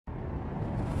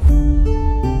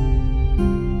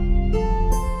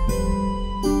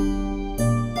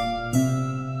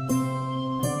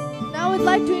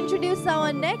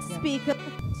our next speaker,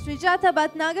 Srijata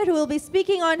Bhatnagar, who will be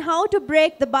speaking on how to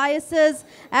break the biases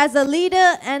as a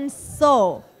leader and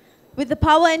soar. With the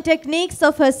power and techniques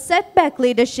of her setback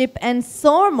leadership and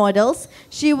SOAR models,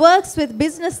 she works with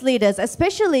business leaders,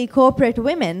 especially corporate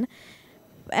women,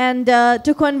 and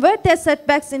to convert their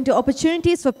setbacks into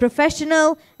opportunities for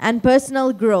professional and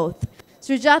personal growth.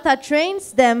 Srijata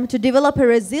trains them to develop a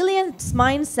resilient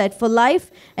mindset for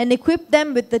life and equip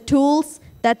them with the tools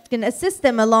that can assist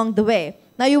them along the way.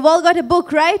 Now, you've all got a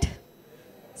book, right?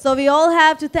 So we all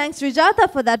have to thank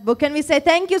Srijata for that book. Can we say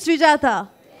thank you, Srijata?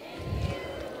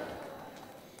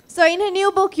 So in her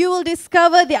new book, you will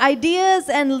discover the ideas,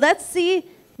 and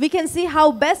we can see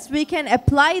how best we can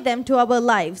apply them to our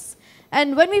lives.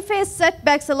 And when we face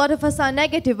setbacks, a lot of us are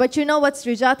negative, but you know what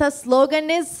Srijata's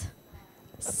slogan is?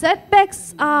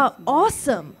 Setbacks are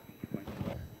awesome.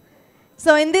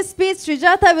 So in this speech,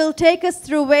 Srijata will take us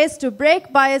through ways to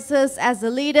break biases as a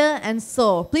leader and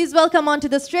soar. Please welcome onto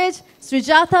the stage,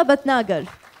 Srijata Bhatnagar.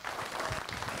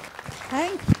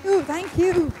 Thank you, thank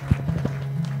you.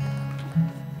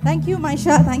 Thank you,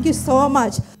 Maisha. Thank you so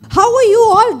much. How are you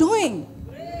all doing?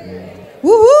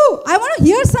 Woohoo! I want to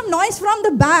hear some noise from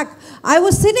the back. I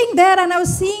was sitting there and I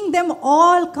was seeing them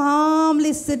all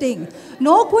calmly sitting.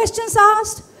 No questions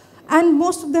asked, and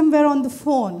most of them were on the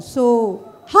phone.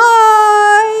 So,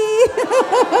 hi!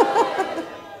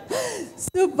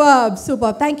 Superb,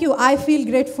 superb. Thank you. I feel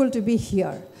grateful to be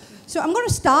here. So I'm going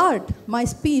to start my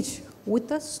speech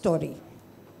with a story.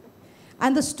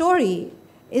 And the story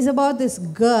is about this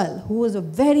girl who was a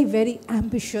very, very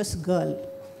ambitious girl.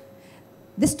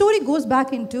 This story goes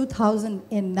back in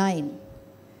 2009.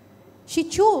 She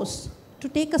chose to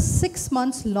take a 6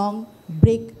 months long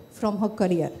break from her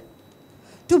career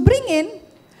to bring in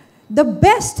the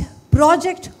best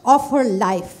project of her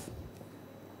life,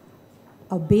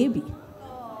 a baby.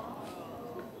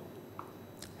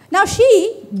 Now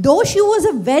though she was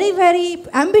a very, very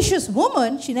ambitious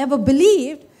woman, she never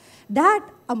believed that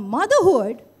a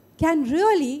motherhood can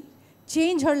really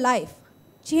change her life,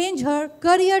 change her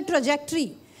career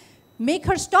trajectory, make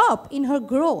her stop in her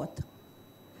growth.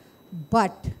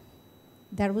 But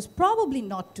that was probably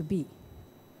not to be.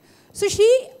 So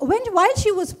while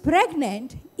she was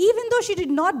pregnant, even though she did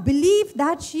not believe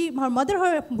that her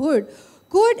motherhood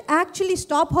could actually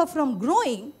stop her from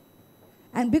growing,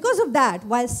 and because of that,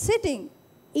 while sitting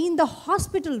in the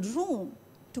hospital room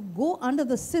to go under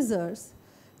the scissors,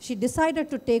 she decided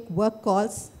to take work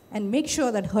calls and make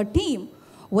sure that her team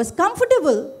was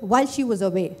comfortable while she was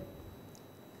away.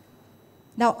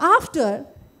 Now, after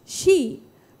she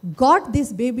got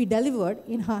this baby delivered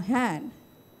in her hand,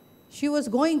 she was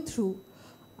going through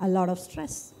a lot of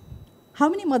stress. How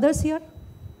many mothers here?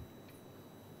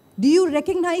 Do you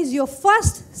recognize your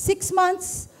first 6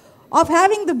 months of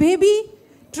having the baby,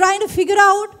 trying to figure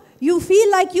out, you feel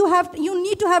like you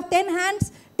need to have 10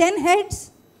 hands, 10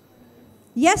 heads?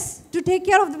 Yes, to take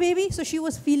care of the baby. So she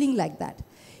was feeling like that.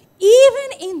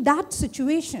 Even in that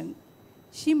situation,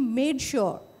 she made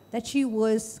sure that she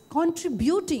was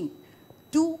contributing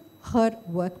to her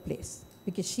workplace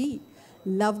because she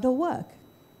loved her work.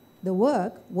 The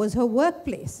work was her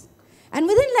workplace. And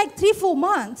within like 3-4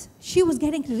 months, she was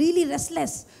getting really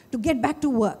restless to get back to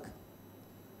work.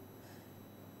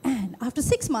 And after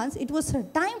 6 months, it was her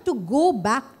time to go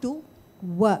back to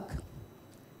work.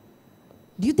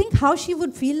 Do you think how she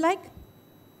would feel like?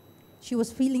 She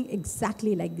was feeling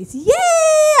exactly like this.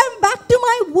 Yay! I'm back to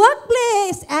my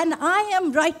workplace. And I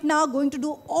am right now going to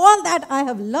do all that I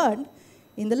have learned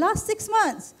in the last 6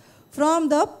 months from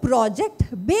the project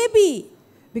baby.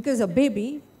 Because a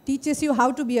baby teaches you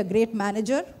how to be a great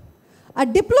manager, a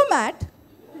diplomat,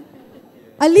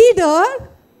 a leader,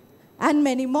 and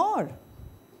many more.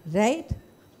 Right?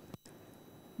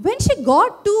 When she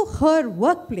got to her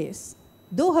workplace,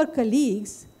 though her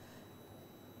colleagues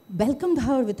welcomed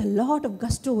her with a lot of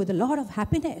gusto, with a lot of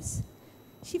happiness,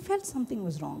 she felt something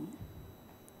was wrong.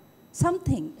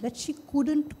 Something that she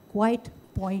couldn't quite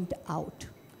point out.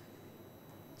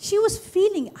 She was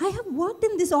feeling, I have worked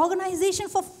in this organization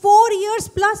for 4 years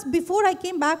plus before I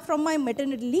came back from my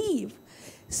maternity leave.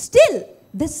 Still,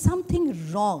 there's something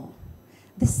wrong.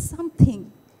 There's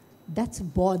something that's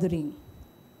bothering.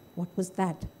 What was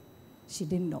that? She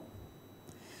didn't know.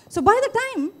 So by the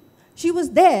time she was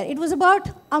there, it was about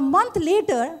a month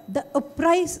later, the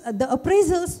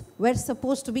appraisals were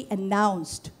supposed to be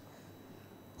announced.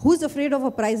 Who's afraid of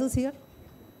appraisals here?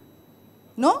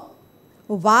 No?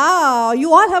 Wow,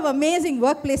 you all have amazing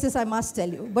workplaces, I must tell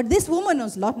you. But this woman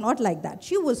was not like that.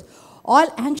 She was all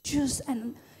anxious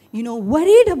and,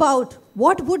 worried about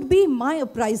what would be my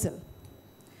appraisal.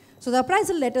 So the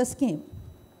appraisal letters came,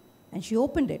 and she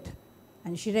opened it.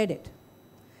 and she read it.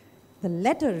 The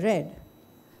letter read,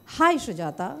 "Hi,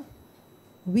 Srijata.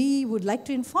 We would like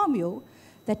to inform you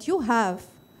that you have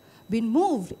been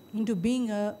moved into being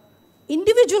an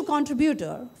individual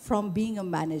contributor from being a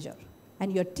manager,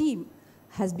 and your team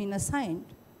has been assigned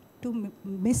to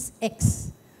Miss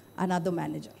X, another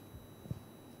manager."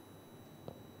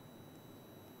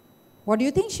 What do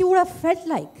you think she would have felt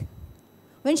like?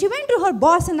 When she went to her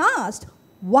boss and asked,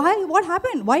 "Why? What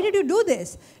happened? Why did you do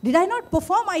this? Did I not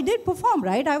perform? I did perform,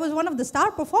 right? I was one of the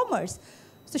star performers."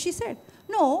 So she said,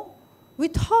 "No, we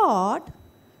thought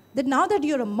that now that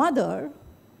you're a mother,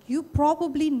 you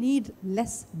probably need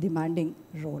less demanding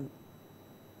role."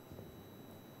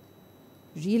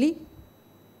 Really?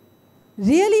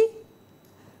 Really?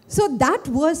 So that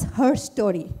was her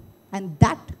story. And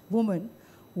that woman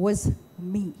was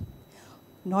me.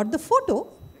 Not the photo,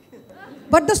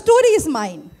 but the story is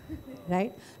mine.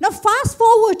 Right? Now fast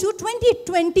forward to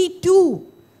 2022.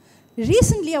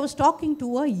 Recently I was talking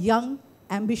to a young,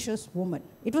 ambitious woman.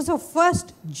 It was her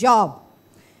first job.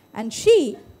 And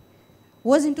she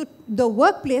was into the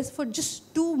workplace for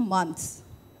just 2 months.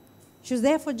 She was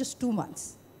there for just 2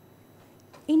 months.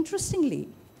 Interestingly,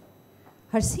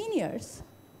 her seniors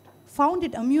found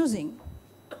it amusing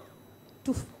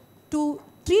to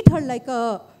treat her like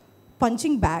a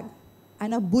punching bag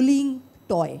and a bullying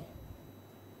toy.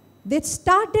 They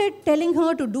started telling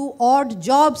her to do odd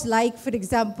jobs like, for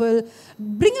example,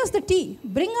 bring us the tea,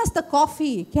 bring us the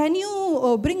coffee, can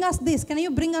you bring us this, can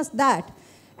you bring us that?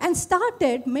 And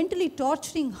started mentally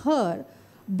torturing her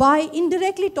by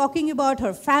indirectly talking about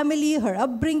her family, her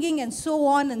upbringing, and so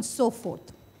on and so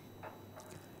forth.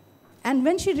 And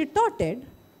when she retorted,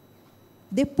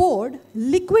 they poured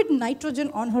liquid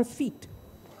nitrogen on her feet,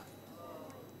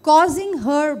 causing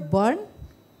her burn,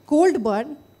 cold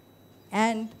burn,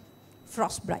 and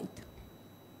frostbite.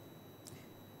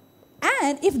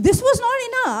 And if this was not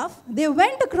enough, they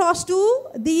went across to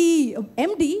the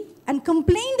MD and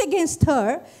complained against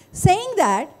her, saying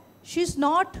that she's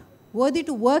not worthy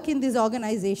to work in this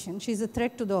organization. She's a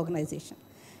threat to the organization.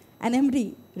 And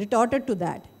MD retorted to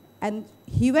that, and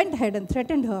he went ahead and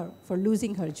threatened her for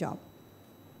losing her job.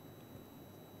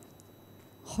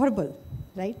 Horrible,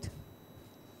 right?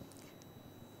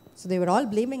 So they were all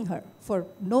blaming her for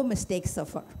no mistakes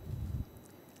of her.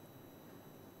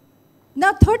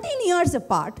 Now, 13 years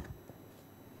apart,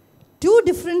 2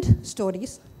 different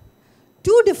stories,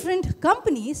 2 different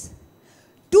companies,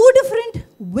 2 different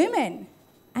women,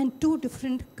 and 2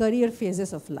 different career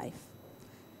phases of life.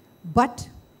 But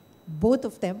both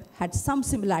of them had some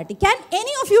similarity. Can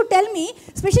any of you tell me,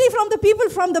 especially from the people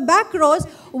from the back rows,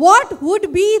 what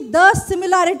would be the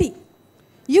similarity?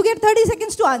 You get 30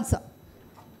 seconds to answer.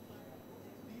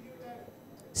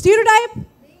 Stereotype?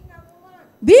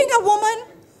 Being a woman.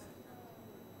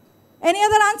 Any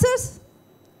other answers?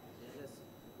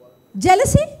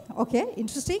 Jealousy? Okay,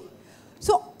 interesting.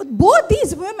 So both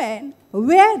these women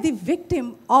were the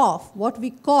victim of what we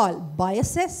call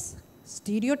biases,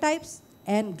 stereotypes,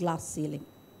 and glass ceiling.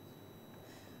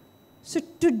 So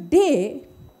today,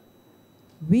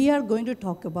 we are going to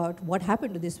talk about what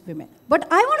happened to these women. But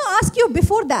I want to ask you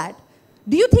before that,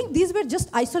 do you think these were just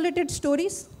isolated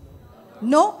stories?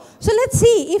 No? So let's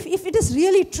see if it is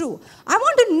really true. I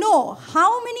want to know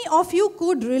how many of you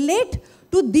could relate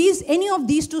to any of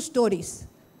these 2 stories.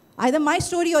 Either my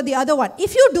story or the other one.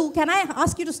 If you do, can I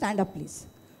ask you to stand up, please?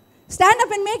 Stand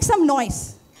up and make some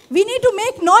noise. We need to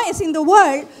make noise in the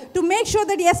world to make sure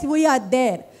that, yes, we are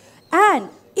there. And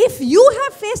if you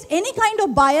have faced any kind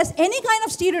of bias, any kind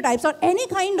of stereotypes, or any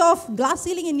kind of glass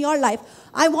ceiling in your life,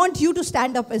 I want you to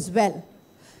stand up as well.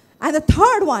 And the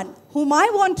third one, whom I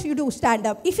want you to stand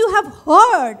up, if you have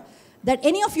heard that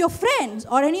any of your friends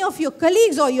or any of your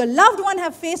colleagues or your loved one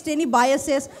have faced any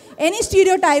biases, any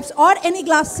stereotypes, or any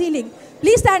glass ceiling,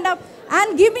 please stand up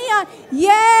and give me a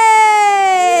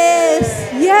yes.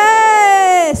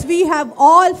 Yes, we have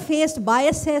all faced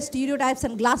biases, stereotypes,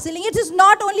 and glass ceiling. It is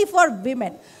not only for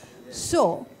women.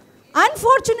 So,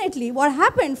 unfortunately, what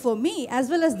happened for me as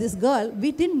well as this girl,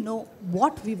 we didn't know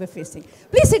what we were facing.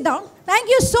 Please sit down. Thank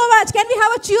you so much. Can we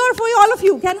have a cheer for all of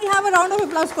you? Can we have a round of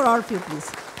applause for all of you,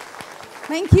 please?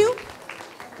 Thank you.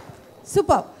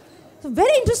 Super. So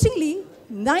very interestingly,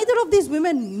 neither of these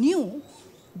women knew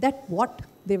that what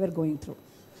they were going through.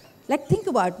 Like, think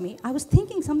about me. I was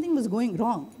thinking something was going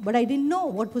wrong, but I didn't know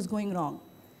what was going wrong.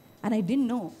 And I didn't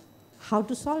know how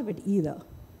to solve it either.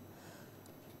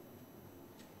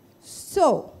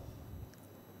 So,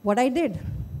 what I did,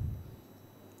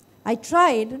 I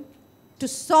tried to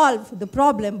solve the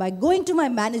problem by going to my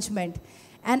management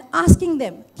and asking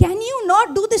them, can you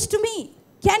not do this to me?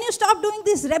 Can you stop doing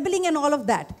this rebelling and all of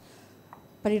that?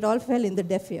 But it all fell in the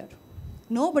deaf ear.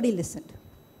 Nobody listened.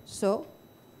 So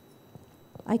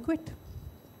I quit.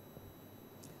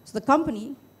 So the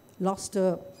company lost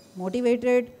a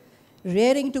motivated,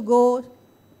 raring to go,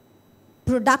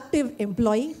 productive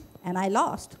employee, and I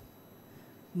lost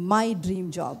my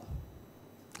dream job.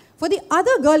 For the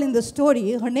other girl in the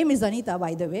story, her name is Anita,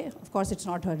 by the way. Of course, it's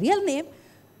not her real name.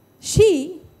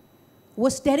 She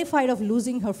was terrified of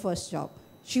losing her first job.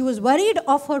 She was worried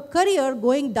of her career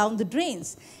going down the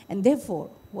drains. And therefore,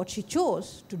 what she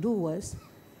chose to do was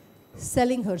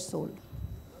selling her soul.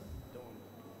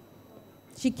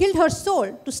 She killed her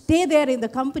soul to stay there in the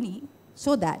company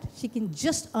so that she can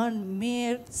just earn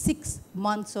mere 6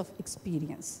 months of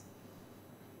experience.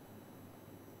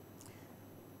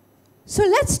 So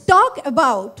let's talk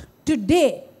about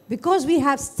today, because we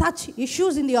have such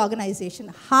issues in the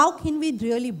organization, how can we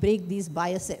really break these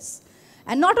biases?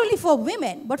 And not only for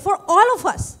women, but for all of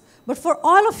us, but for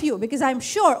all of you, because I'm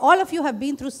sure all of you have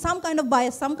been through some kind of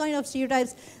bias, some kind of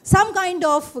stereotypes, some kind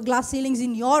of glass ceilings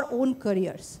in your own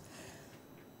careers.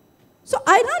 So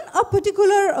I run a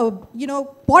particular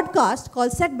podcast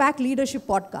called Setback Leadership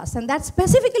Podcast, and that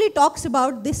specifically talks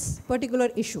about this particular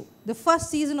issue. The first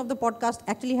season of the podcast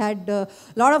actually had a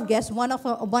lot of guests. One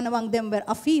among them were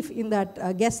Afif in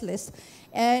that guest list.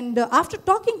 And after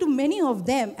talking to many of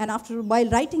them, and while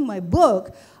writing my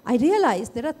book, I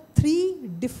realized there are 3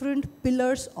 different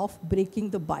pillars of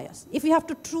breaking the bias, if you have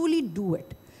to truly do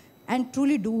it, and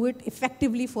truly do it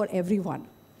effectively for everyone.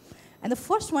 And the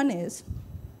first one is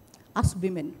us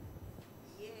women.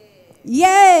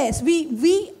 Yes,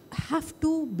 we have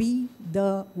to be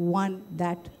the one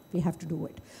that we have to do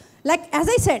it. Like, as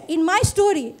I said, in my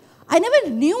story, I never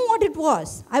knew what it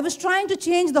was. I was trying to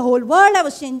change the whole world. I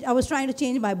was trying to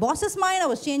change my boss's mind. I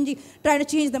was trying to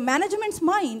change the management's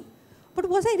mind. But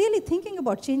was I really thinking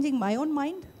about changing my own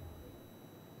mind?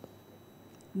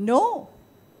 No,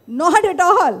 not at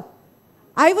all.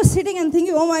 I was sitting and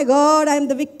thinking, oh my God, I'm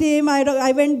the victim.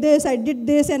 I went this, I did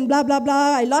this, and blah, blah,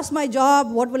 blah. I lost my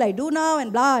job. What will I do now?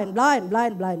 And blah, and blah, and blah,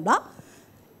 and blah, and blah.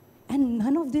 And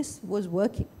none of this was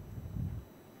working.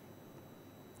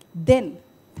 Then,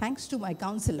 thanks to my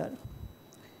counselor,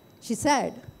 she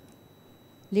said,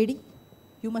 lady,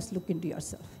 you must look into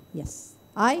yourself. Yes,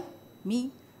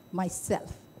 me,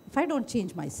 myself. If I don't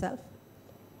change myself,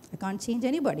 I can't change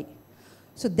anybody.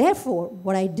 So therefore,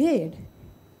 what I did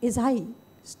is I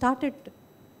started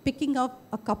picking up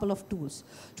a couple of tools.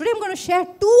 Today I'm going to share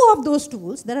 2 of those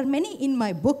tools. There are many in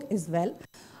my book as well.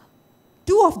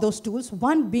 2 of those tools,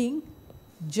 one being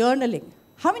journaling.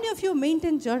 How many of you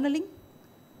maintain journaling?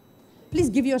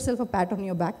 Please give yourself a pat on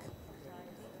your back.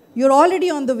 You're already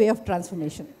on the way of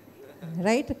transformation,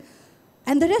 right?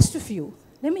 And the rest of you,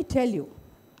 let me tell you,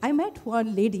 I met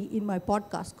one lady in my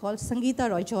podcast called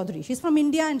Sangeeta Roy Chaudhary. She's from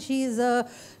India and she is a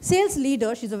sales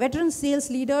leader. She's a veteran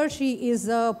sales leader. She is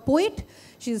a poet.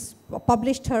 She's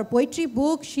published her poetry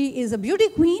book. She is a beauty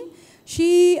queen.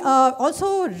 She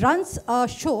also runs a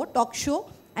talk show,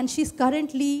 and she's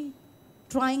currently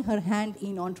trying her hand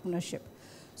in entrepreneurship.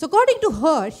 So according to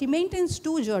her, she maintains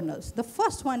 2 journals. The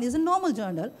first one is a normal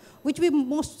journal, which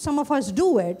some of us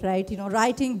do it, right?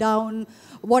 Writing down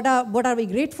what are we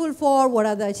grateful for, what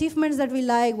are the achievements that we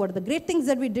like, what are the great things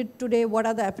that we did today, what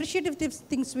are the appreciative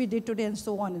things we did today, and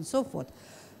so on and so forth.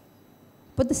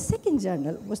 But the second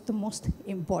journal was the most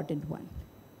important one.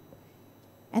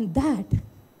 And that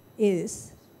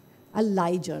is a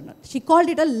lie journal. She called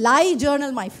it a lie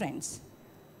journal, my friends.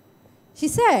 She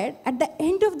said, at the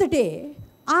end of the day,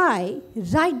 I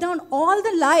write down all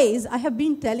the lies I have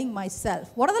been telling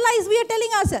myself. What are the lies we are telling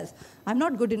ourselves? I'm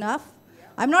not good enough.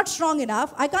 I'm not strong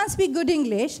enough. I can't speak good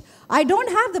English. I don't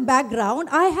have the background.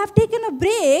 I have taken a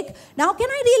break. Now can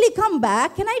I really come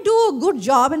back? Can I do a good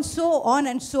job? And so on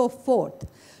and so forth.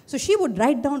 So she would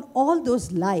write down all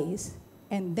those lies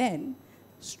and then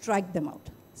strike them out.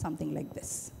 Something like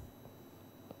this.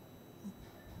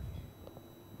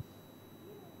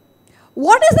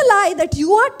 What is the lie that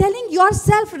you are telling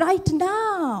yourself right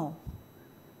now?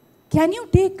 Can you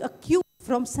take a cue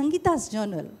from Sangeeta's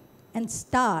journal and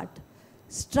start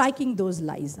striking those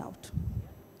lies out?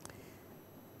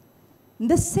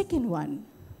 The second one,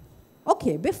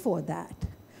 okay, before that,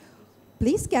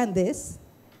 please scan this.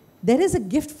 There is a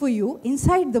gift for you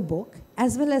inside the book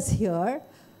as well as here.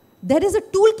 There is a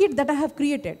toolkit that I have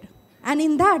created. And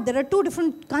in that, there are 2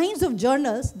 different kinds of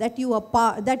journals that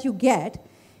you get.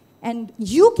 And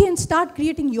you can start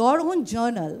creating your own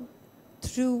journal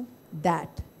through that.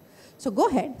 So go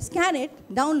ahead, scan it,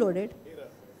 download it.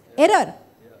 Error?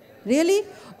 Really?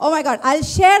 Oh my God, I'll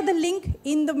share the link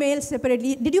in the mail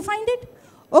separately. Did you find it?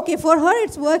 Okay, for her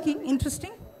it's working.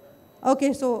 Interesting.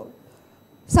 Okay, so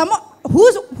For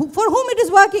whom it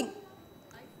is working?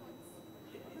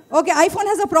 Okay, iPhone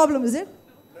has a problem, is it?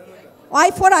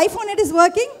 For iPhone it is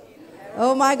working?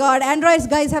 Oh my God, Androids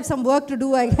guys have some work to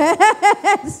do, I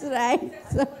guess, right?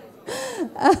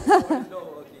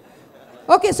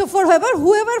 Okay, so for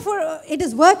whoever it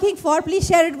is working for, please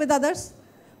share it with others.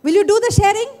 Will you do the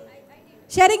sharing?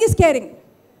 Sharing is caring.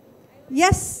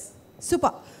 Yes,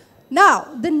 super.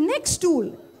 Now, the next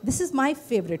tool, this is my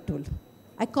favorite tool.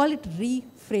 I call it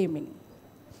reframing.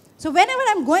 So whenever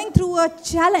I'm going through a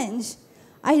challenge,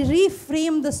 I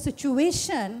reframe the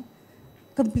situation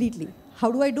completely.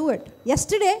 How do I do it?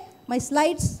 Yesterday, my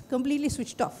slides completely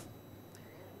switched off.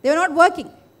 They were not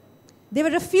working. They were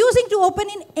refusing to open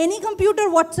in any computer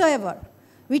whatsoever.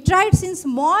 We tried since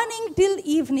morning till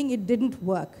evening, it didn't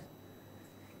work.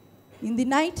 In the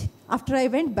night, after I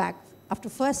went back, after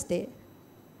first day,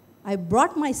 I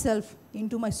brought myself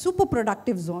into my super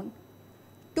productive zone,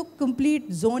 took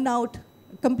completely zoned out,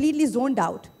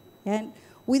 and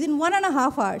within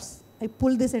 1.5 hours, I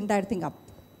pulled this entire thing up.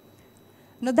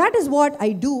 Now that is what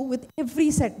I do with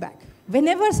every setback.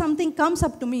 Whenever something comes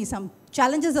up to me, some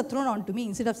challenges are thrown onto me,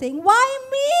 instead of saying, why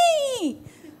me?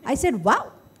 I said,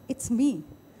 wow, it's me.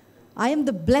 I am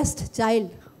the blessed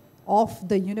child of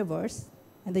the universe,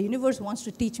 and the universe wants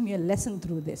to teach me a lesson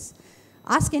through this.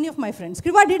 Ask any of my friends,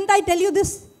 Kriva, didn't I tell you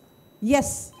this?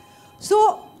 Yes.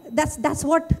 So that's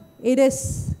what it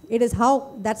is. That's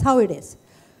how it is.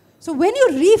 So when you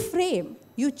reframe,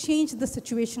 you change the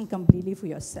situation completely for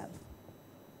yourself.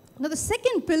 Now the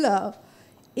second pillar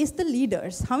is the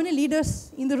leaders. How many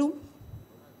leaders in the room?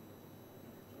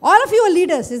 All of you are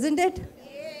leaders, isn't it?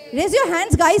 Yeah. Raise your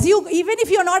hands, guys. Even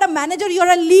if you're not a manager,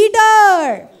 you're a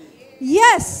leader.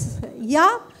 Yes.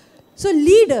 Yeah. So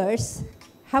leaders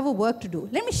have a work to do.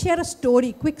 Let me share a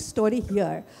story, quick story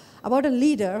here about a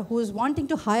leader who is wanting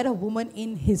to hire a woman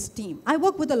in his team. I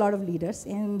work with a lot of leaders,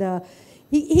 and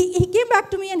he came back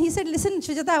to me and he said, listen,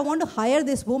 Srijata, I want to hire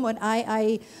this woman.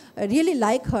 I really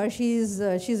like her. She's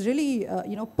really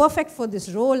perfect for this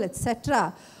role,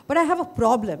 etc. But I have a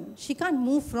problem. She can't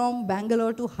move from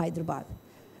Bangalore to Hyderabad.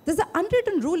 There's an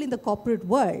unwritten rule in the corporate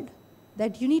world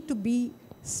that you need to be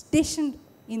stationed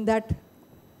in that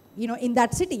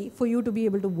city for you to be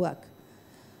able to work.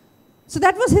 So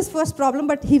that was his first problem,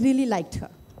 but he really liked her.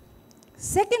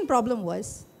 Second problem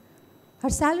was her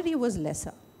salary was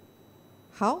lesser.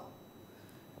 How?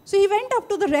 So he went up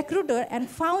to the recruiter and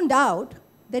found out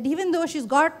that even though she's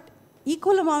got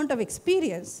equal amount of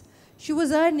experience, she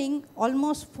was earning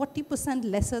almost 40%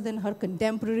 lesser than her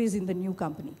contemporaries in the new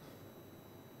company.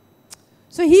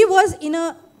 So he was in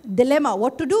a dilemma,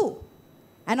 what to do?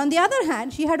 And on the other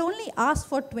hand, she had only asked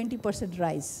for 20%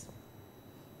 rise.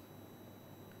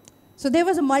 So there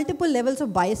was multiple levels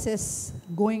of biases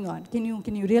going on. Can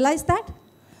you realize that?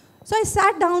 So I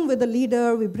sat down with the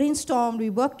leader, we brainstormed, we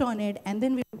worked on it, and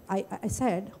then I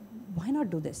said, why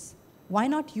not do this? Why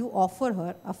not you offer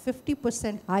her a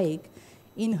 50% hike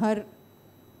in her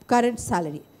current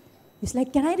salary? He's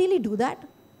like, can I really do that?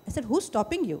 I said, who's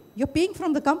stopping you? You're paying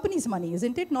from the company's money,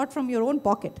 isn't it? Not from your own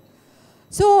pocket.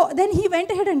 So then he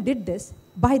went ahead and did this.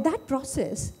 By that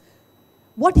process,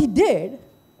 what he did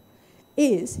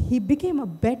is he became a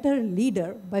better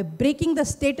leader by breaking the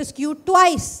status quo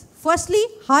twice. Firstly,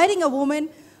 hiring a woman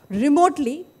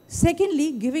remotely.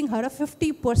 Secondly, giving her a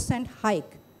 50%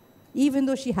 hike, even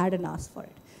though she hadn't asked for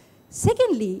it.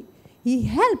 Secondly, he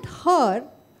helped her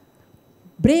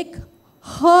break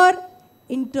her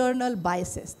internal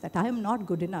biases, that I am not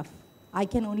good enough. I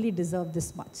can only deserve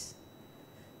this much.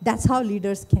 That's how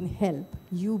leaders can help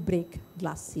you break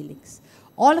glass ceilings.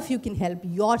 All of you can help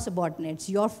your subordinates,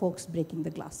 your folks breaking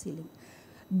the glass ceiling.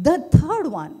 The third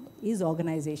one is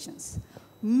organizations.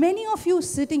 Many of you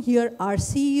sitting here are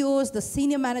CEOs, the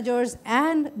senior managers,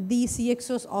 and the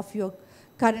CXOs of your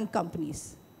current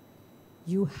companies.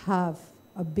 You have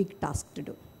a big task to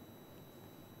do.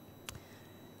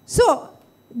 So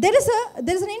there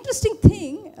is an interesting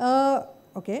thing.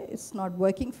 Okay, it's not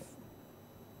working.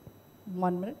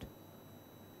 1 minute.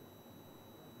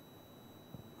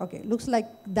 Okay, looks like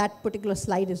that particular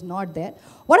slide is not there.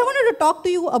 What I wanted to talk to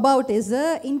you about is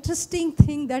an interesting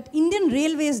thing that Indian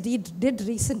Railways did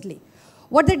recently.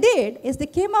 What they did is they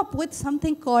came up with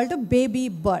something called a baby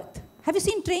berth. Have you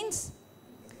seen trains?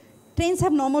 Trains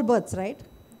have normal berths, right?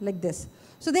 Like this.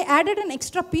 So they added an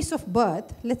extra piece of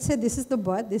berth. Let's say this is the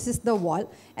berth, this is the wall,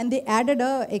 and they added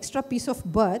an extra piece of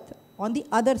berth on the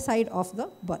other side of the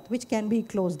berth, which can be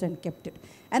closed and kept it.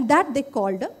 And that they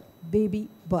called a baby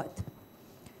berth.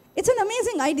 It's an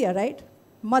amazing idea, right?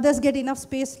 Mothers get enough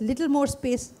space, little more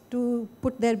space to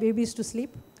put their babies to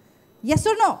sleep. Yes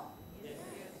or no?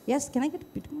 Yes, can I get a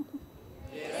bit more?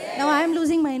 Yes. Now I am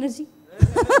losing my energy.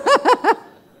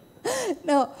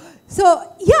 No.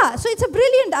 So, yeah, so it's a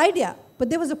brilliant idea. But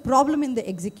there was a problem in the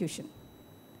execution.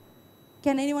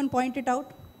 Can anyone point it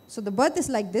out? So the birth is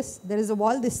like this. There is a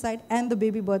wall this side, and the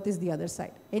baby birth is the other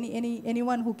side.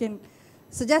 Anyone who can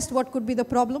suggest what could be the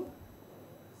problem?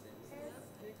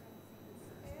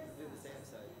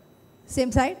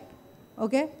 Same side?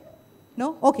 Okay?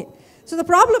 No? Okay. So the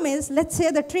problem is, let's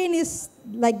say the train is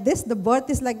like this, the birth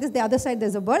is like this, the other side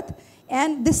there's a birth,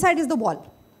 and this side is the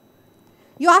wall.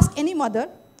 You ask any mother,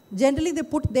 generally they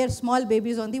put their small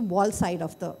babies on the wall side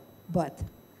of the birth.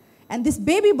 And this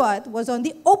baby birth was on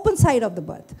the open side of the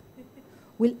birth.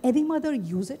 Will any mother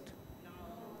use it? No.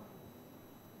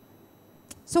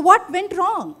 So what went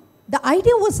wrong? The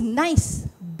idea was nice,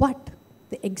 but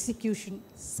the execution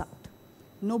sucked.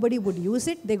 Nobody would use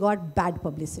it. They got bad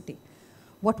publicity.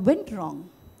 What went wrong?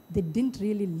 They didn't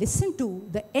really listen to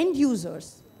the end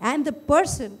users and the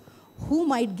person who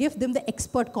might give them the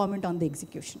expert comment on the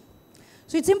execution.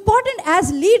 So it's important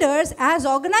as leaders, as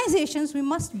organizations, we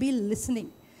must be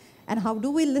listening. And how do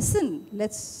we listen?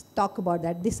 Let's talk about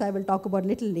that. This I will talk about a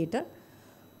little later.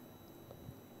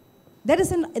 There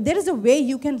is a way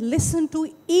you can listen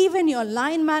to even your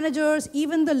line managers,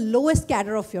 even the lowest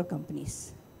cadre of your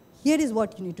companies. Here is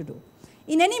what you need to do.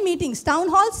 In any meetings, town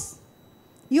halls,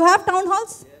 you have town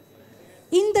halls?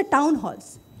 In the town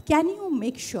halls, can you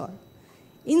make sure,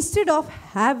 instead of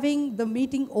having the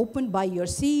meeting opened by your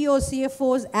CEOs,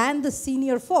 CFOs, and the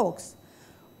senior folks,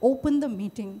 open the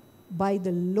meeting by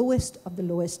the lowest of the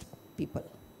lowest people.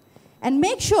 And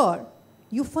make sure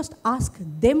you first ask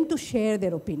them to share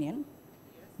their opinion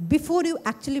before you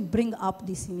actually bring up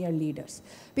the senior leaders.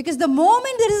 Because the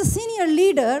moment there is a senior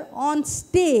leader on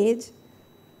stage,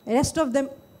 the rest of them,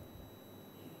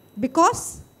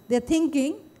 because they're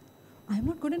thinking, I'm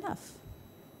not good enough.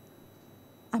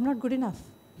 I'm not good enough.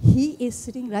 He is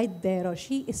sitting right there or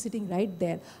she is sitting right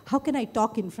there. How can I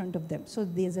talk in front of them? So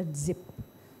there's a zip.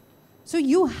 So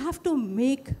you have to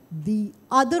make the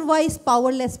otherwise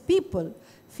powerless people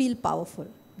feel powerful.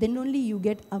 Then only you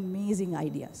get amazing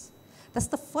ideas. That's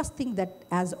the first thing that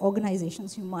as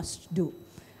organizations you must do.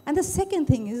 And the second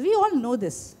thing is, we all know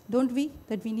this, don't we?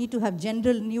 That we need to have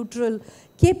gender neutral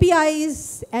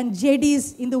KPIs and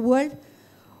JDs in the world.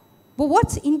 But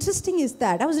what's interesting is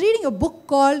that I was reading a book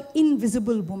called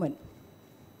Invisible Woman.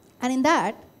 And in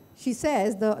that, she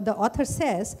says, the author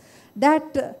says,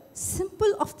 that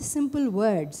simple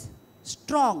words,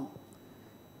 strong,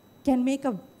 can make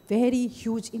a very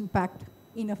huge impact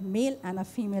in a male and a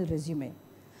female resume.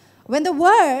 When the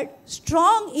word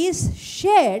strong is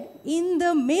shared in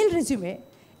the male resume,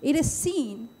 it is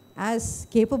seen as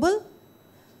capable,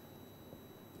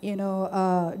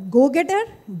 go-getter,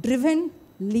 driven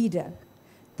leader.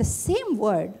 The same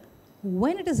word,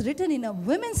 when it is written in a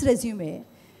woman's resume,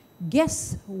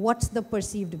 guess what's the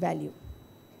perceived value?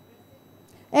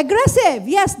 Aggressive,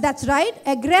 yes, that's right.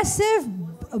 Aggressive,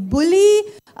 bully,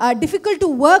 difficult to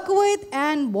work with,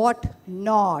 and what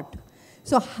not.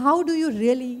 So how do you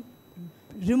really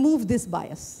remove this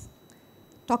bias?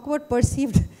 Talk about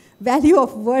perceived value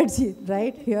of words,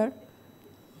 right here.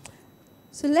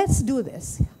 So let's do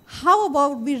this. How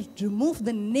about we remove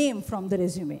the name from the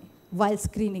resume while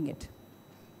screening it?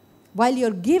 While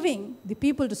you're giving the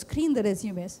people to screen the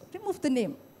resumes, remove the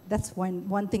name. That's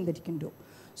one thing that you can do.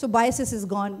 So biases is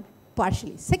gone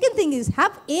partially. Second thing is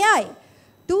have AI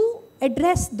to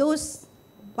address those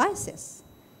biases.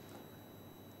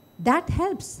 That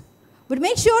helps. But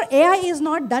make sure AI is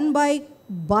not done by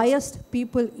biased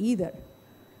people either.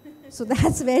 So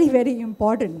that's very, very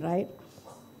important, right?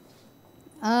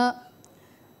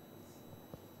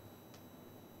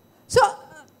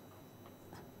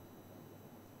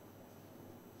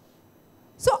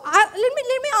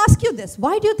 Let me ask you this.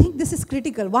 Why do you think this is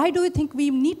critical? Why do you think we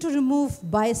need to remove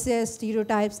biases,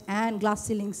 stereotypes, and glass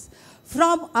ceilings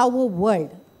from our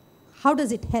world? How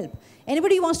does it help?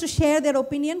 Anybody wants to share their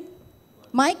opinion?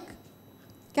 Mike?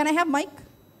 Can I have Mike?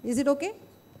 Is it okay?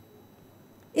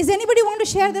 Is anybody want to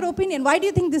share their opinion? Why do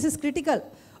you think this is critical?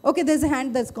 Okay, there's a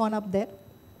hand that's gone up there.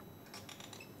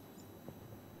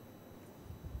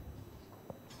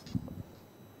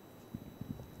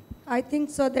 I think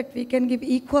so that we can give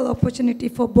equal opportunity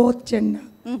for both gender.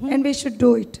 And we should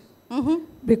do it.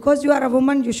 Because you are a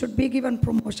woman, you should be given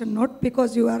promotion, not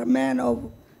because you are a man or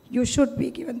you should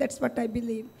be given. That's what I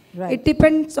believe. Right. It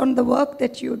depends on the work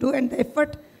that you do and the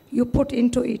effort you put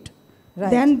into it.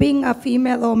 Right. Than being a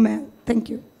female or male. Thank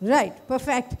you. Right,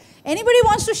 perfect. Anybody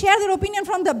wants to share their opinion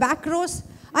from the back rows?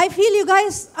 I feel you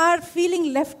guys are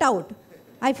feeling left out.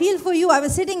 I feel for you. I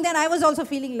was sitting there, I was also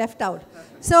feeling left out.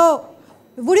 So,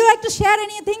 would you like to share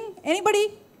anything?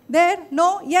 Anybody? There?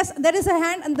 No? Yes, there is a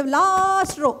hand in the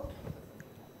last row.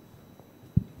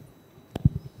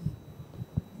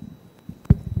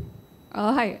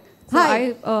 Hi. So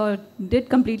Hi. I did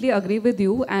completely agree with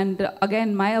you. And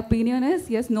again, my opinion is,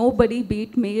 yes, nobody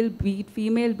beat male, beat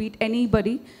female, beat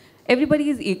anybody. Everybody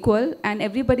is equal and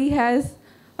everybody has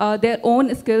their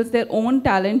own skills, their own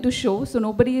talent to show. So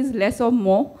nobody is less or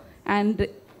more. And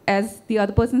as the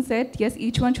other person said, yes,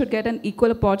 each one should get an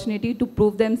equal opportunity to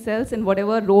prove themselves in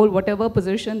whatever role, whatever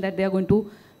position that they are going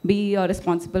to be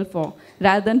responsible for,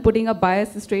 rather than putting a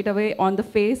bias straight away on the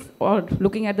face or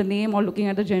looking at the name or looking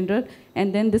at the gender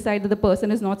and then decide that the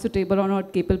person is not suitable or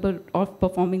not capable of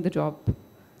performing the job.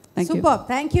 Thank you. Superb.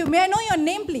 Thank you. May I know your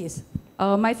name, please?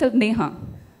 Myself, Neha.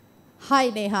 Hi,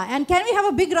 Neha. And can we have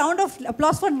a big round of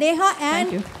applause for Neha and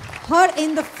Thank you. her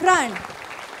in the front?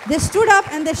 They stood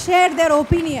up and they shared their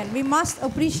opinion. We must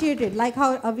appreciate it, like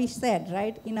how Avi said,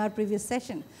 right, in our previous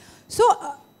session. So,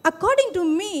 according to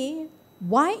me,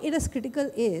 why it is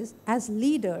critical is, as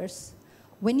leaders,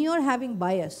 when you're having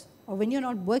bias, or when you're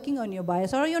not working on your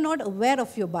bias, or you're not aware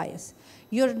of your bias,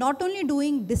 you're not only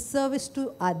doing disservice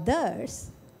to others,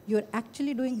 you're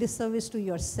actually doing disservice to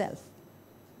yourself.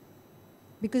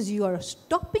 Because you are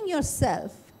stopping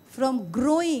yourself from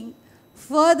growing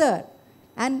further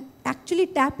and actually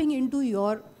tapping into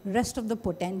your rest of the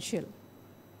potential.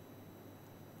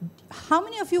 How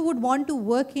many of you would want to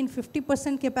work in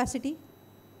 50% capacity?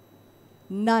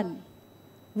 None.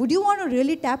 Would you want to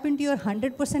really tap into your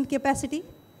 100% capacity?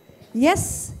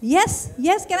 Yes, yes,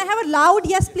 yes. Can I have a loud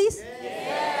yes, please?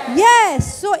 Yes.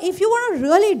 Yes. So if you want to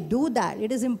really do that,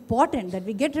 it is important that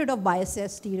we get rid of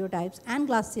biases, stereotypes, and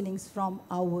glass ceilings from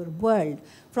our world,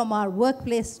 from our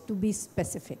workplace, to be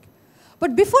specific.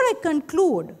 But before I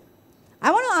conclude,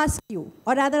 I want to ask you,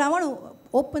 or rather I want to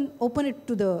open it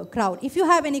to the crowd. If you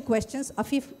have any questions,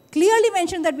 Afif clearly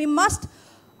mentioned that we must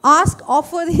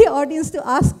offer the audience to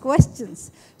ask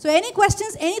questions. So any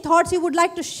questions, any thoughts you would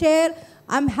like to share,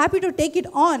 I'm happy to take it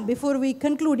on before we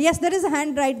conclude. Yes, there is a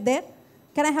hand right there.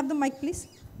 Can I have the mic, please?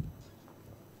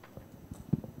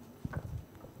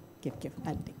 Give,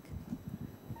 I'll take.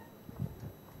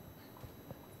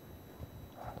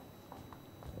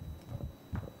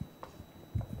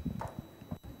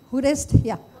 Who raised?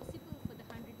 Yeah. Possible for the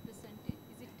 100%?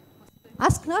 Is it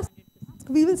possible? Ask.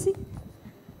 We will see.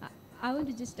 I want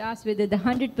to just ask whether the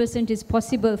 100% is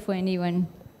possible for anyone.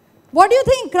 What do you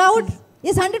think, crowd?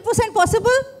 Is 100%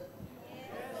 possible?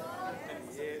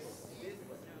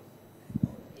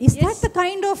 Yes. Is that the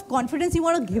kind of confidence you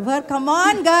want to give her? Come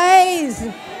on, guys.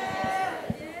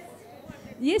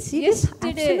 Yes, It is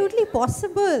absolutely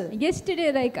possible.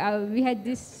 Yesterday, like we had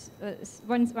this,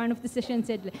 one of the sessions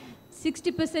said, like,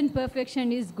 60%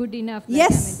 perfection is good enough. Like,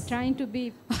 Yes. I mean, trying to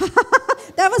be...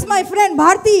 That was my friend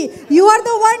Bharti. You are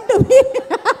the one to be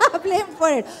blamed for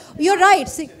it. You're right.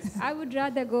 I would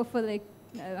rather go for like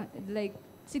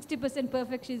 60%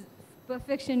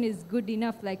 perfection is good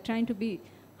enough. Like trying to be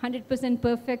 100%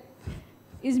 perfect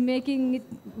is making it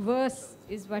worse,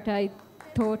 is what I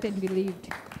thought and believed.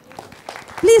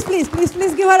 Please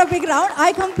give her a big round.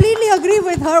 I completely agree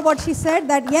with her what she said,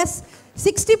 that yes,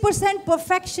 60%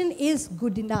 perfection is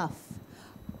good enough.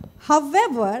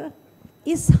 However,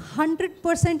 is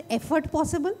 100% effort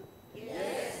possible?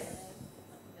 Yes.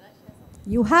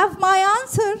 You have my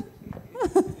answer.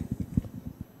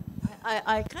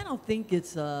 I kind of think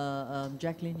it's,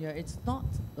 Jacqueline here, it's not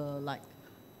like,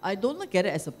 I don't look at it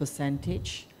as a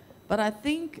percentage, but I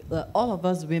think all of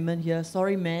us women here,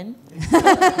 sorry men,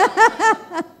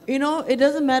 you know, it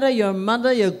doesn't matter your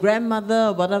mother, your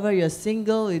grandmother, whatever, you're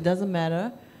single, it doesn't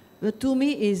matter. But to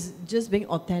me, is just being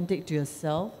authentic to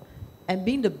yourself and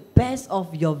being the best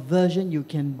of your version you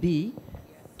can be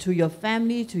to your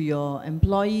family, to your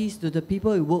employees, to the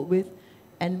people you work with,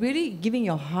 and really giving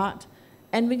your heart.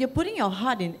 And when you're putting your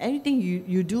heart in anything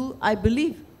you do, I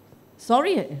believe,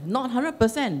 sorry, not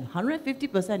 100%,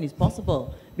 150% is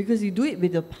possible because you do it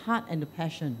with the heart and the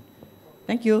passion.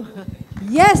 Thank you.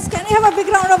 Yes, can we have a big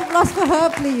round of applause for her,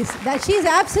 please? That she's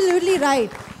absolutely right.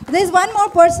 There's one more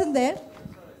person there.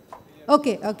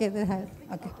 Okay, okay.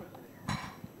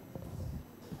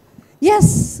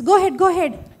 Yes, go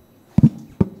ahead.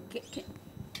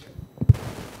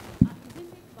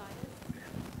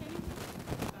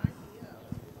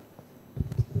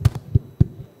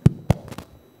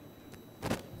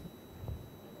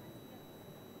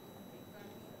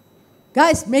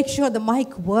 Guys, make sure the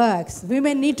mic works.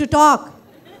 Women need to talk.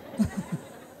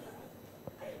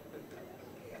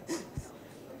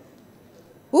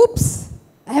 Oops.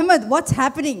 Ahmed, what's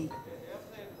happening?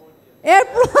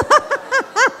 Airplane.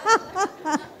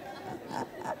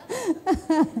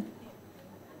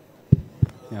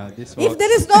 Yeah, this If works.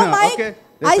 there is no mic, Okay, I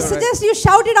that's all right. suggest you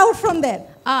shout it out from there.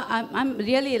 I'm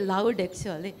really loud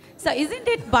actually. So isn't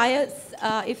it bias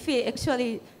if we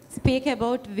actually speak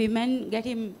about women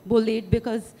getting bullied,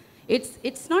 because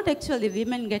it's not actually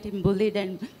women getting bullied,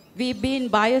 and we've been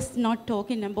biased not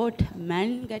talking about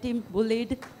men getting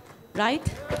bullied, right?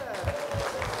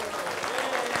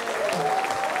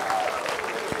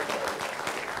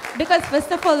 Because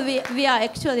first of all, we are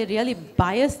actually really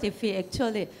biased if we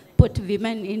actually put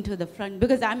women into the front.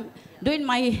 Because I'm doing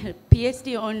my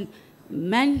PhD on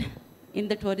men in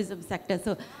the tourism sector.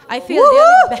 So I feel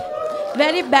really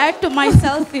very bad to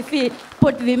myself if we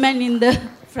put women in the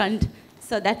front.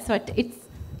 So that's what it's.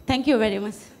 Thank you very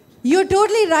much. You're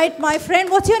totally right, my friend.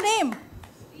 What's your name?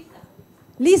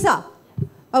 Lisa.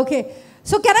 Okay.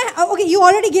 So can I, okay, you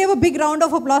already gave a big round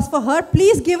of applause for her.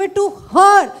 Please give it to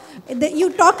her.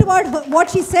 You talked about what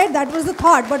she said, that was the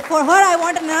thought. But for her, I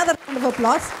want another round of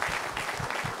applause.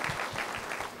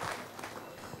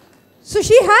 So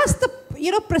she has the,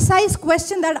 precise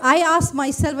question that I asked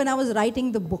myself when I was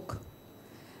writing the book.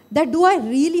 That do I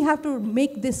really have to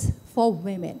make this for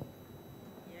women?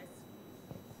 Yes.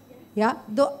 Yeah,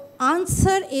 the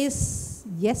answer is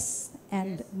yes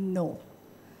and no.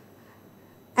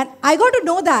 And I got to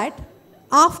know that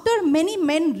after many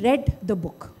men read the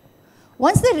book.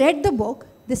 Once they read the book,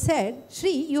 they said, Shri,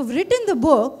 you've written the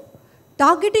book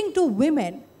targeting to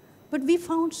women, but we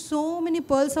found so many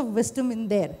pearls of wisdom in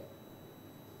there.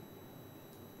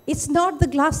 It's not the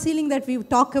glass ceiling that we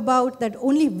talk about that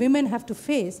only women have to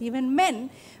face. Even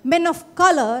men of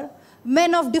color,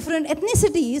 men of different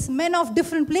ethnicities, men of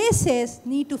different places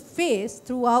need to face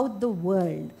throughout the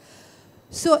world.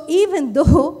 So even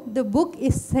though the book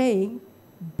is saying,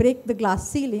 break the glass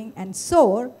ceiling and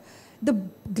soar, the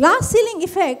glass ceiling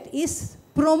effect is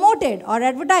promoted or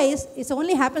advertised, it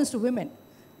only happens to women.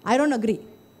 I don't agree.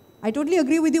 I totally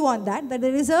agree with you on that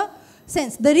there is a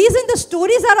sense. The reason the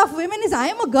stories are of women is I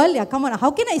am a girl, yeah, come on,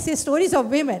 how can I say stories of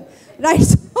women, right?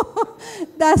 So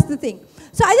that's the thing.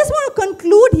 So I just want to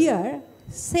conclude here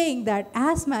saying that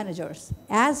as managers,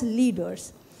 as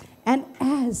leaders, and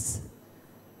as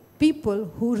people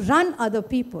who run other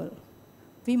people,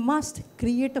 we must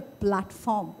create a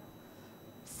platform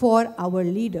for our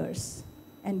leaders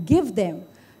and give them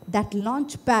that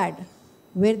launch pad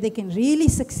where they can really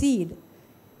succeed,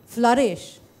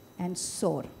 flourish, and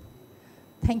soar.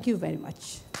 Thank you very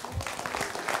much.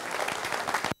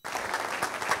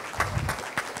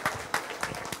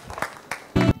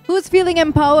 Who's feeling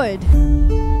empowered?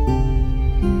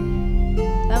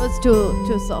 That was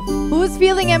too soft. Who's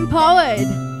feeling empowered?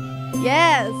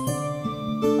 Yes.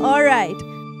 All right.